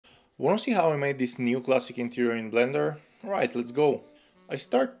Wanna see how I made this new classic interior in Blender? Right, let's go. I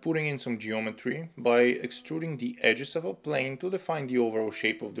start putting in some geometry by extruding the edges of a plane to define the overall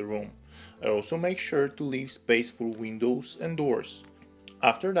shape of the room. I also make sure to leave space for windows and doors.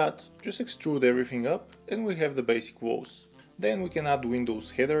 After that, just extrude everything up and we have the basic walls. Then we can add windows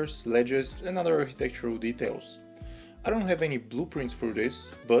headers, ledges and other architectural details. I don't have any blueprints for this,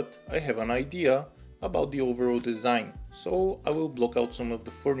 but I have an idea about the overall design, so I will block out some of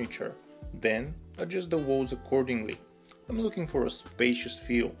the furniture, then adjust the walls accordingly. I'm looking for a spacious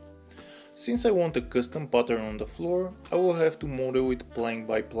feel. Since I want a custom pattern on the floor, I will have to model it plank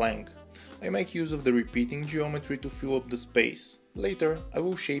by plank. I make use of the repeating geometry to fill up the space. Later, I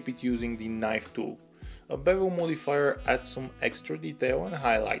will shape it using the knife tool. A bevel modifier adds some extra detail and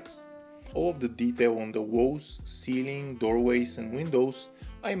highlights. All of the detail on the walls, ceiling, doorways and windows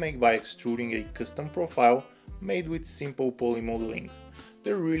I make by extruding a custom profile made with simple poly modeling.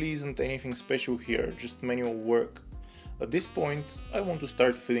 There really isn't anything special here, just manual work. At this point, I want to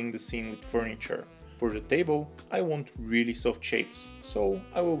start filling the scene with furniture. For the table, I want really soft shapes, so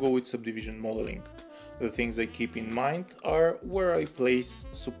I will go with subdivision modeling. The things I keep in mind are where I place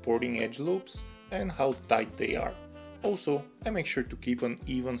supporting edge loops and how tight they are. Also, I make sure to keep an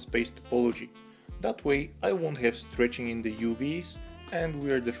even space topology. That way I won't have stretching in the UVs and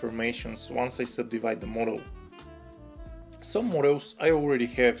weird deformations once I subdivide the model. Some models I already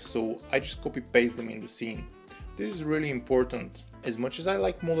have, so I just copy paste them in the scene. This is really important. As much as I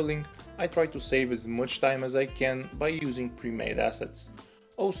like modeling, I try to save as much time as I can by using pre-made assets.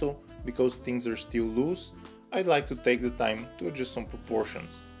 Also, because things are still loose, I'd like to take the time to adjust some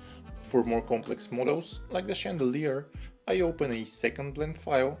proportions. For more complex models, like the chandelier, I open a second blend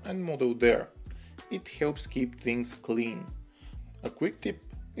file and model there. It helps keep things clean. A quick tip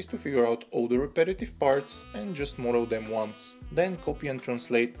is to figure out all the repetitive parts and just model them once, then copy and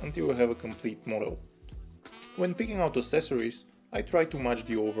translate until you have a complete model. When picking out accessories, I try to match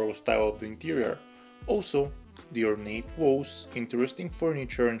the overall style of the interior. Also, the ornate walls, interesting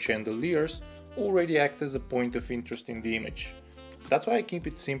furniture and chandeliers already act as a point of interest in the image. That's why I keep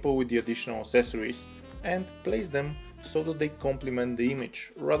it simple with the additional accessories and place them so that they complement the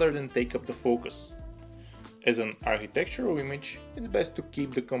image rather than take up the focus. As an architectural image, it's best to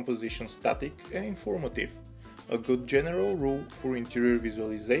keep the composition static and informative. A good general rule for interior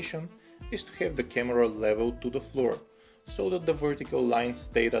visualization is to have the camera level to the floor, so that the vertical lines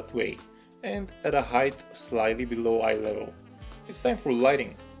stay that way, and at a height slightly below eye level. It's time for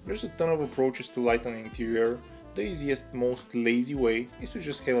lighting. There's a ton of approaches to light an interior. The easiest, most lazy way is to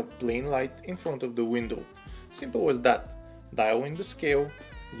just have a plain light in front of the window. Simple as that. Dial in the scale,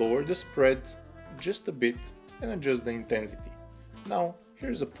 lower the spread just a bit and adjust the intensity. Now,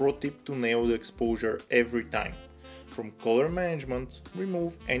 here's a pro tip to nail the exposure every time. From color management,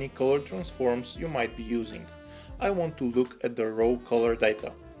 remove any color transforms you might be using. I want to look at the raw color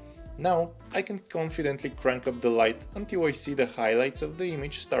data. Now, I can confidently crank up the light until I see the highlights of the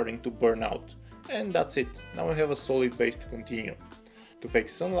image starting to burn out. And that's it, now I have a solid base to continue. To fake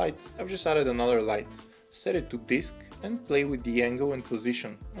sunlight, I've just added another light, set it to disk and play with the angle and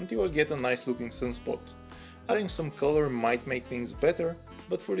position until I get a nice looking sunspot. Adding some color might make things better,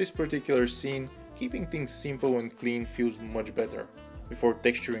 but for this particular scene, keeping things simple and clean feels much better. Before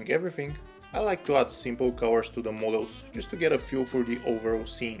texturing everything, I like to add simple colors to the models just to get a feel for the overall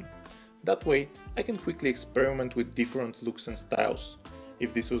scene. That way, I can quickly experiment with different looks and styles.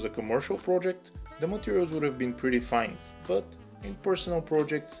 If this was a commercial project, the materials would have been pretty fine, but in personal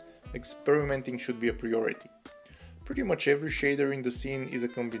projects, experimenting should be a priority. Pretty much every shader in the scene is a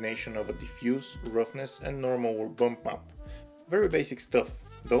combination of a diffuse, roughness and normal or bump map. Very basic stuff.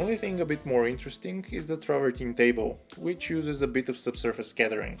 The only thing a bit more interesting is the travertine table, which uses a bit of subsurface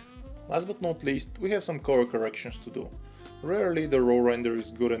scattering. Last but not least, we have some color corrections to do. Rarely the raw render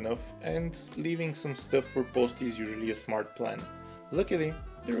is good enough, and leaving some stuff for post is usually a smart plan. Luckily,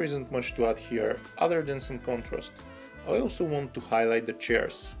 there isn't much to add here, other than some contrast. I also want to highlight the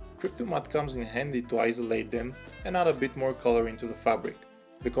chairs. Cryptomatte comes in handy to isolate them and add a bit more color into the fabric.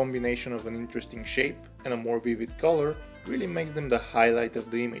 The combination of an interesting shape and a more vivid color really makes them the highlight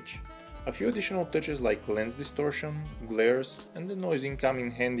of the image. A few additional touches like lens distortion, glares and the noising come in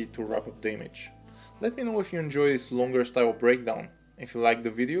handy to wrap up the image. Let me know if you enjoy this longer style breakdown. If you liked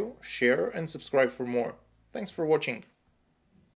the video, share and subscribe for more. Thanks for watching.